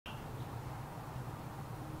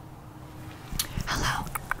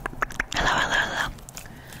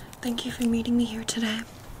Thank you for meeting me here today.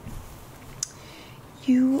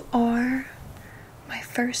 You are my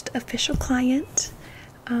first official client.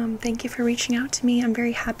 Thank you for reaching out to me. I'm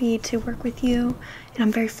very happy to work with you, and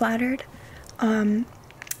I'm very flattered.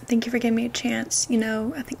 Thank you for giving me a chance. You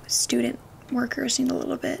know, I think student workers need a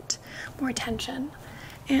little bit more attention,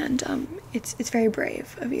 and it's very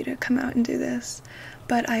brave of you to come out and do this.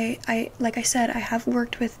 But I like I said, I have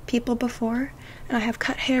worked with people before, and I have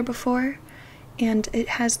cut hair before, and it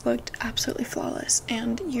has looked absolutely flawless,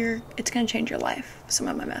 and it's gonna change your life, some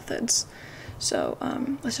of my methods. So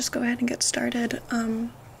let's just go ahead and get started.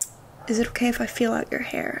 Is it okay if I feel out your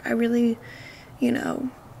hair? I really,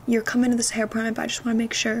 you're coming to this hair appointment, but I just want to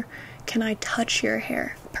make sure. Can I touch your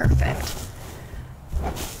hair? Perfect.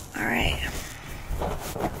 All right.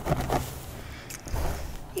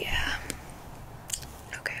 Yeah.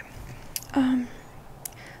 Okay.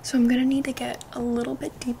 So I'm gonna need to get a little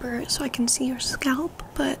bit deeper so I can see your scalp,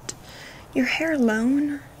 but your hair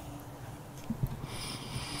alone.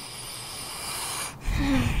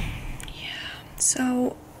 Yeah.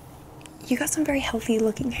 So you got some very healthy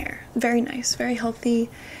looking hair. Very nice, very healthy,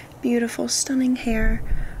 beautiful, stunning hair.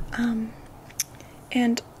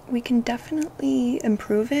 And we can definitely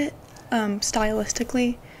improve it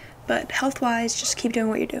stylistically, but health-wise, just keep doing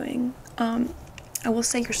what you're doing. I will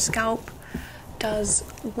say your scalp does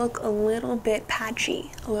look a little bit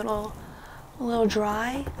patchy, a little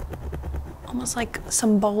dry, almost like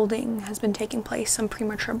some balding has been taking place, some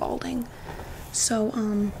premature balding. So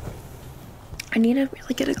I need to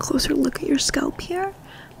really get a closer look at your scalp here,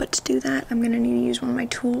 but to do that, I'm gonna need to use one of my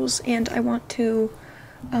tools, and I want to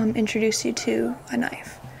introduce you to a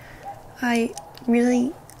knife. I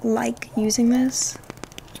really like using this.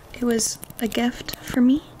 It was a gift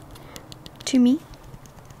to me,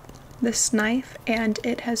 this knife, and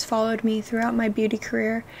it has followed me throughout my beauty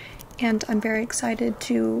career, and I'm very excited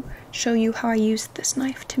to show you how I use this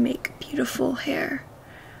knife to make beautiful hair.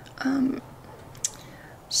 I'm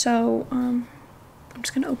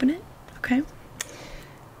just gonna open it, okay?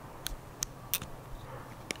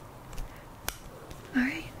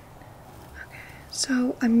 Alright. Okay,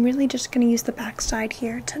 so I'm really just gonna use the back side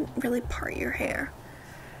here to really part your hair.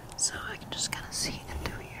 So I can just kind of see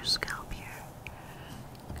into your scalp here.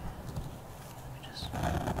 Okay.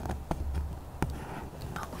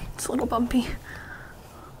 Oh, it's a little bumpy.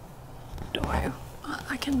 Don't worry.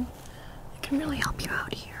 I can really help you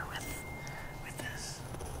out here with this.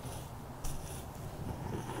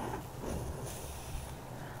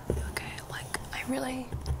 Okay, like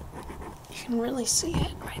you can really see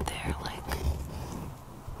it right there, like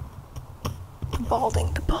the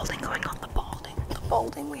balding going on, the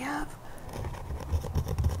balding we have,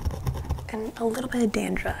 and a little bit of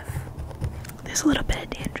dandruff. There's a little bit of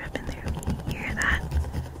dandruff in there. You hear that?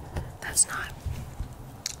 That's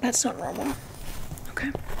not normal.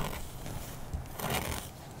 Okay.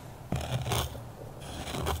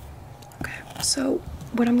 So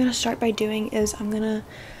what I'm gonna start by doing is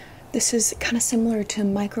this is kind of similar to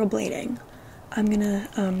microblading. I'm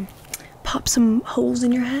gonna pop some holes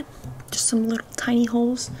in your head, just some little tiny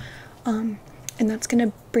holes, and that's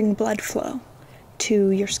gonna bring blood flow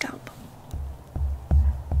to your scalp.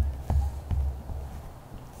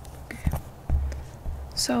 Okay.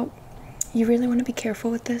 So you really want to be careful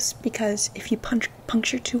with this, because if you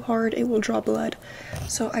puncture too hard, it will draw blood.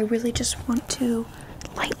 So I really just want to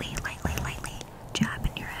lightly jab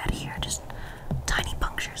in your head here, just tiny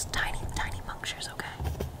punctures, tiny punctures, okay?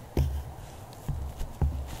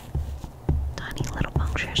 Tiny little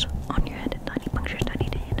punctures on your head, tiny punctures, tiny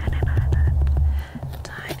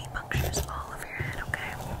punctures all over your head,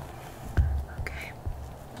 okay? Okay.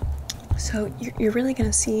 So you're really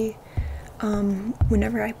gonna see,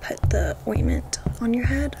 whenever I put the ointment on your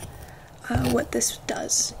head, what this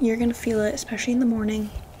does. You're gonna feel it, especially in the morning.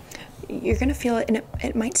 You're gonna feel it, and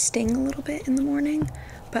it might sting a little bit in the morning,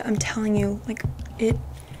 but I'm telling you, like,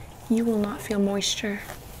 you will not feel moisture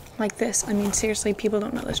like this. I mean, seriously, people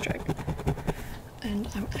don't know this trick. And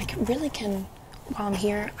I can, while I'm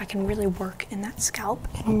here, I can really work in that scalp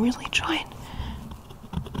and really try and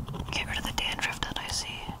get rid of the dandruff that I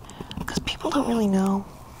see. Because people don't really know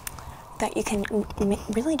that you can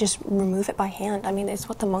really just remove it by hand. I mean, it's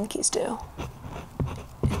what the monkeys do.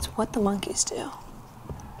 It's what the monkeys do.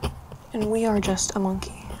 And we are just a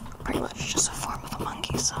monkey, pretty much just a form of a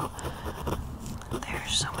monkey, so they're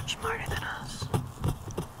so much smarter than us.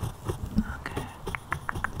 Okay.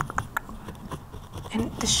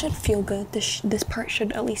 And this should feel good. This part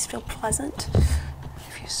should at least feel pleasant.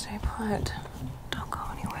 If you stay put, don't go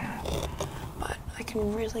anywhere. But I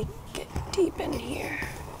can really get deep in here.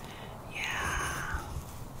 Yeah.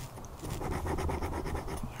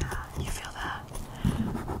 Yeah.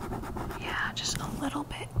 little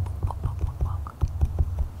bit.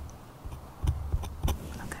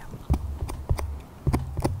 Okay.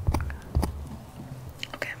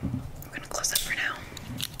 Okay, we're gonna close it for now.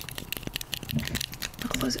 I'll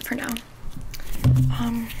close it for now.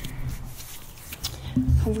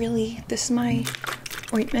 Really, this is my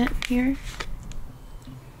ointment here.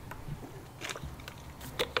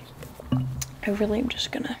 I really am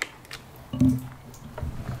just gonna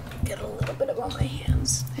get a little bit of on my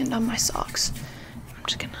hands and on my socks. I'm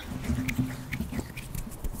just gonna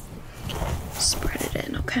spread it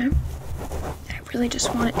in, okay? I really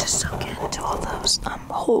just want it to soak into all those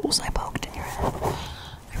holes I poked in your head.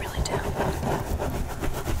 I really do.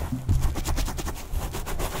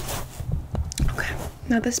 Okay,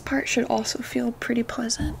 now this part should also feel pretty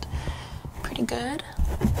pleasant, pretty good,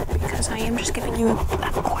 because I am just giving you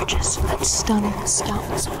that gorgeous, that stunning scalp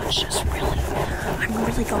massage. Just really, I'm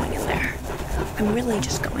really going in there. I'm really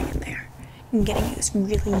just going in there and getting you this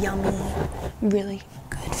really yummy, really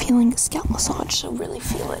good feeling scalp massage. So really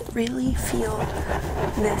feel it. Really feel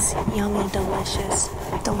this yummy, delicious,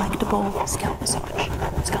 delectable scalp massage.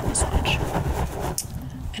 Scalp massage.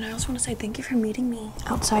 And I also want to say thank you for meeting me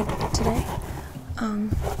outside today.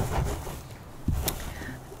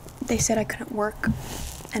 They said I couldn't work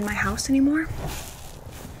in my house anymore.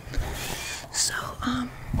 So,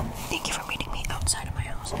 thank you for meeting me outside of my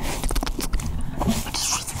house.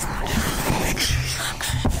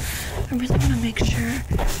 I really want to make sure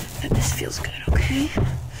that this feels good, okay?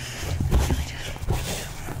 Really just.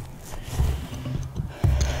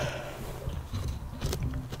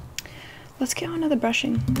 Let's get on to the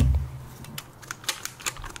brushing.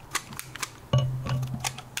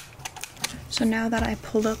 So now that I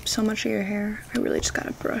pulled up so much of your hair, I really just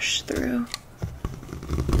gotta brush through.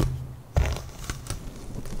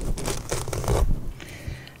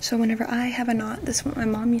 So whenever I have a knot, this is what my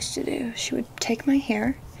mom used to do. She would take my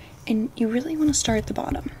hair, and you really want to start at the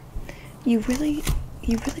bottom. You really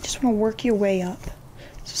just want to work your way up.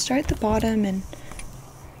 So start at the bottom, and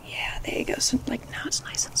yeah, there you go. So like now it's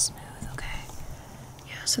nice and smooth, okay?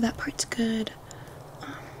 Yeah, so that part's good.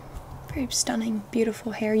 Very stunning,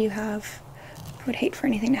 beautiful hair you have. I would hate for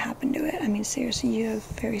anything to happen to it. I mean, seriously, you have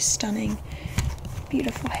very stunning,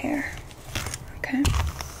 beautiful hair. Okay?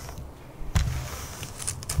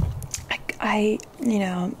 I you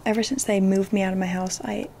know, ever since they moved me out of my house,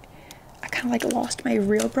 I kind of like lost my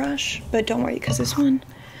real brush. But don't worry, because this one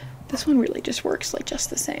really just works like just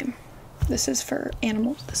the same. This is for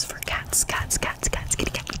animals. This is for cats, kitty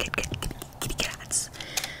cats.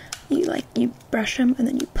 You brush them and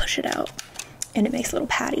then you push it out, and it makes little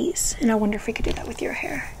patties. And I wonder if we could do that with your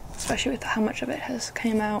hair, especially with how much of it has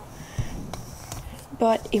come out.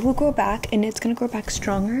 But it will grow back, and it's gonna grow back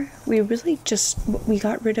stronger. We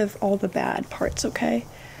got rid of all the bad parts, okay?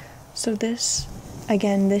 So this,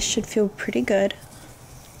 again, this should feel pretty good.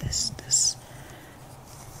 This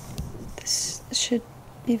should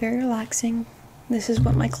be very relaxing. This is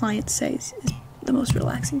what my clients say is the most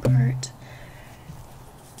relaxing part.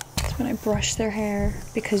 It's when I brush their hair,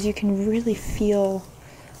 because you can really feel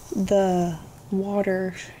the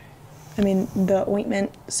water, the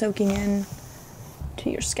ointment soaking in to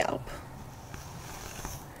your scalp.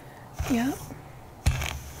 Yeah.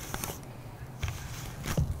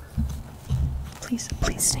 Please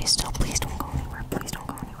stay still. Please don't go anywhere. Please don't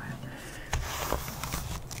go anywhere.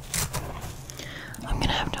 I'm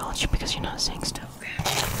gonna have to hold you because you're not staying still, okay?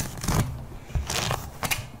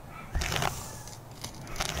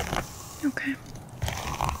 Okay.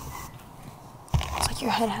 It's like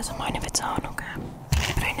your head has a mind of its own, okay?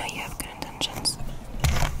 But I know you have good intentions.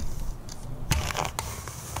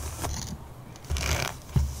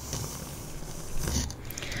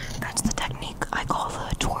 That's the technique I call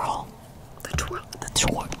the twirl. The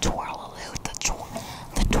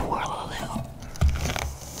twirl-a-loo.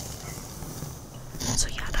 So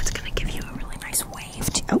yeah, that's gonna give you a really nice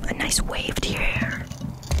wave to your hair.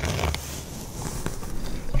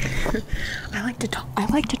 I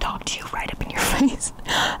like to talk to you right up in your face.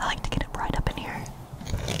 I like to get it right up in here.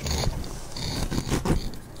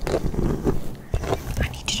 I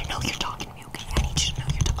need you to know you're talking to me, okay? I need you to know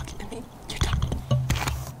you're talking to me. You're talking to me.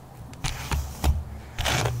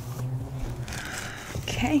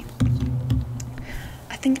 Okay.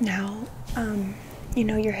 I think now,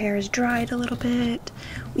 your hair is dried a little bit.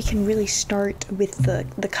 We can really start with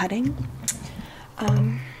the cutting.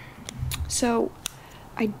 So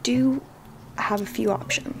I do have a few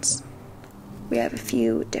options. We have a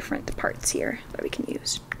few different parts here that we can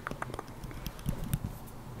use.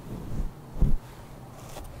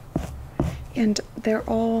 And they're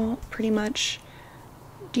all pretty much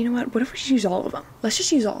do you know what? What if we just use all of them? Let's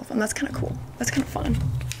just use all of them. That's kind of cool. That's kind of fun.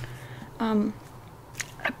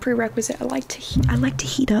 A prerequisite. I like to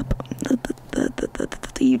heat up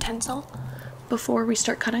the utensil before we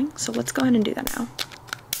start cutting. So let's go ahead and do that now.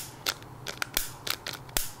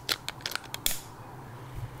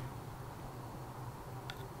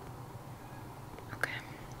 Okay.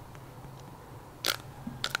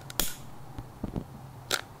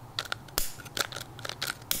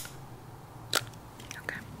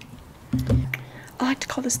 I like to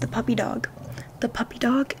call this the puppy dog. The puppy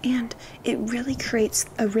dog, and it really creates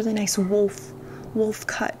a really nice wolf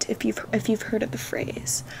cut if you've heard of the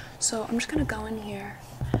phrase. So I'm just gonna go in here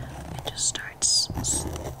and just start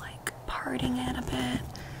like parting it a bit,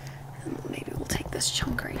 and maybe we'll take this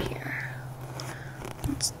chunk right here.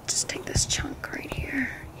 Let's just take this chunk right here.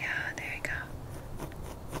 Yeah, there you go.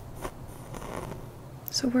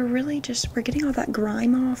 So we're getting all that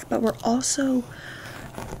grime off, but we're also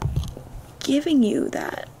giving you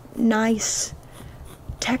that nice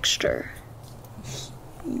texture.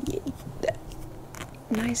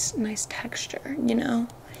 Nice texture, you know?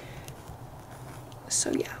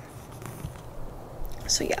 So yeah.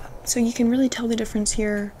 So you can really tell the difference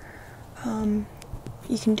here. You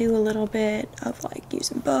can do a little bit of like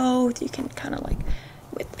using both. You can kind of like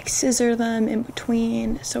scissor them in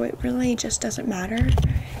between. So it really just doesn't matter.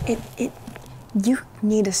 You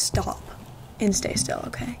need to stop and stay still,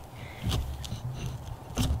 okay?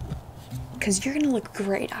 Because you're gonna look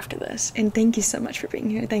great after this. And thank you so much for being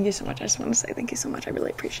here. Thank you so much. I just want to say thank you so much. I really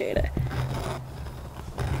appreciate it.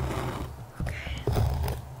 Okay.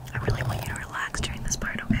 I really want you to relax during this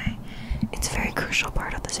part, okay? It's a very crucial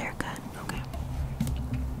part of this haircut, okay?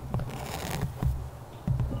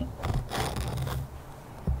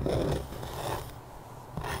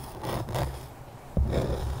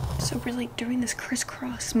 So really, during this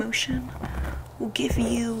crisscross motion, will give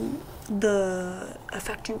you the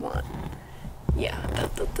effect you want. Yeah,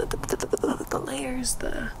 the layers,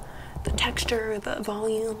 the texture, the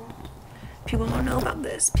volume. People don't know about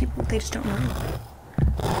this. They just don't know.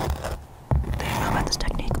 They don't know about this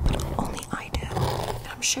technique, but only I do. And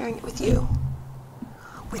I'm sharing it with you.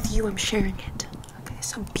 With you, I'm sharing it. Okay,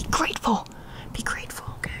 so be grateful. Be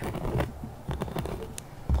grateful, okay?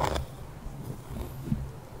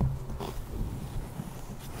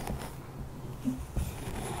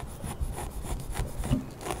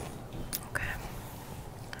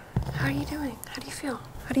 How are you doing? How do you feel?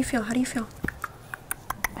 How do you feel? How do you feel?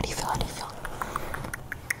 How do you feel? How do you feel?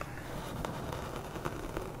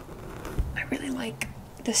 I really like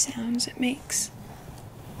the sounds it makes.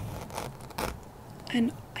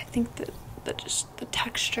 And I think that just the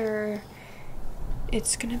texture,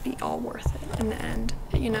 it's gonna be all worth it in the end.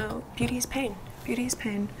 You know, beauty is pain. Beauty is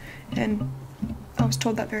pain. And I was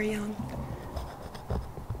told that very young.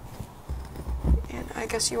 And I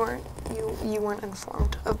guess you weren't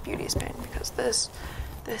informed of beauty is pain, because this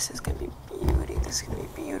is gonna be beauty. This is gonna be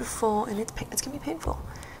beautiful, and it's gonna be painful.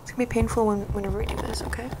 It's gonna be painful whenever we do this,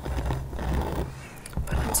 okay?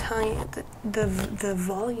 But I'm telling you, the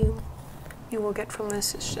volume you will get from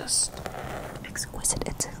this is just exquisite.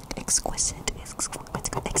 It's exquisite.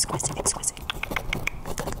 Exquisite.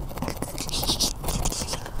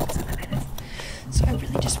 So I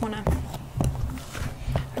really just wanna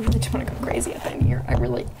go crazy at the end here. I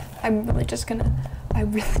really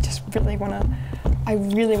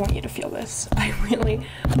want you to feel this.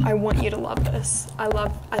 I want you to love this. I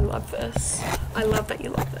love this. I love that you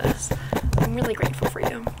love this. I'm really grateful for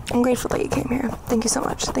you. I'm grateful that you came here. Thank you so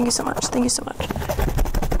much. Thank you so much. Thank you so much.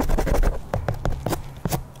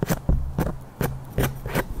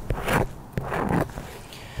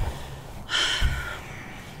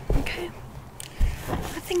 Okay.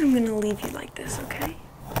 I think I'm gonna leave you like this, okay?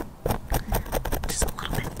 Just a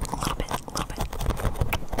little bit.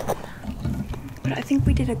 But I think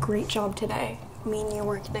we did a great job today, me and you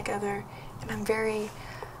working together, and I'm very,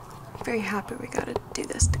 very happy we got to do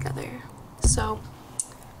this together. So,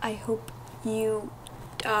 I hope you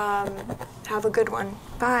have a good one.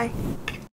 Bye.